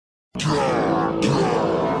Rob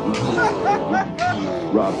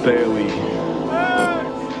Bailey,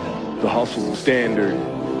 the hustle standard,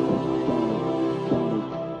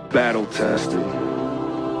 battle tested.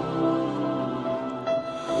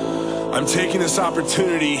 I'm taking this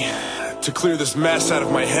opportunity to clear this mess out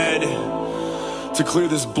of my head, to clear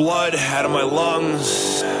this blood out of my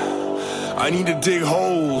lungs. I need to dig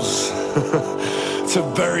holes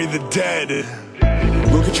to bury the dead.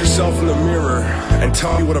 Look at yourself in the mirror and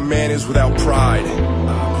tell me what a man is without pride.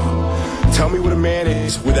 Tell me what a man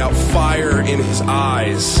is without fire in his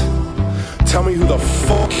eyes. Tell me who the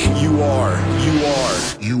fuck you are.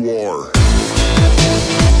 You are.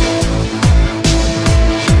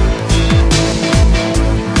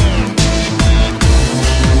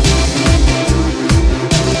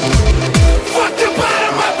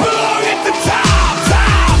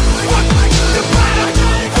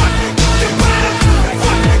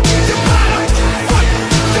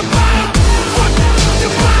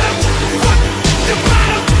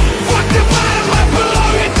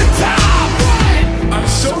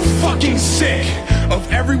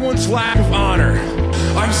 Everyone's lack of honor.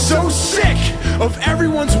 I'm so sick of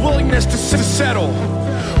everyone's willingness to settle.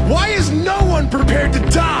 Why is no one prepared to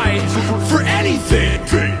die for anything?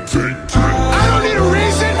 I don't need a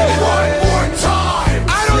reason. One more time.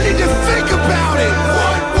 I don't need to think about it.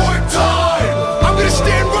 One more time. I'm gonna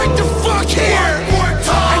stand right the fuck here. One more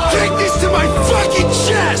time. And take this to my fucking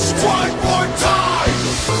chest. One more time.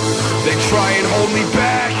 They try and hold me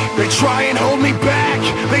back. They try and hold me back.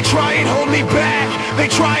 They try and hold me back. They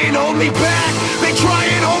try and hold me back. They try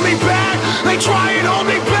and hold me back. They try and hold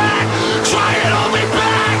me back.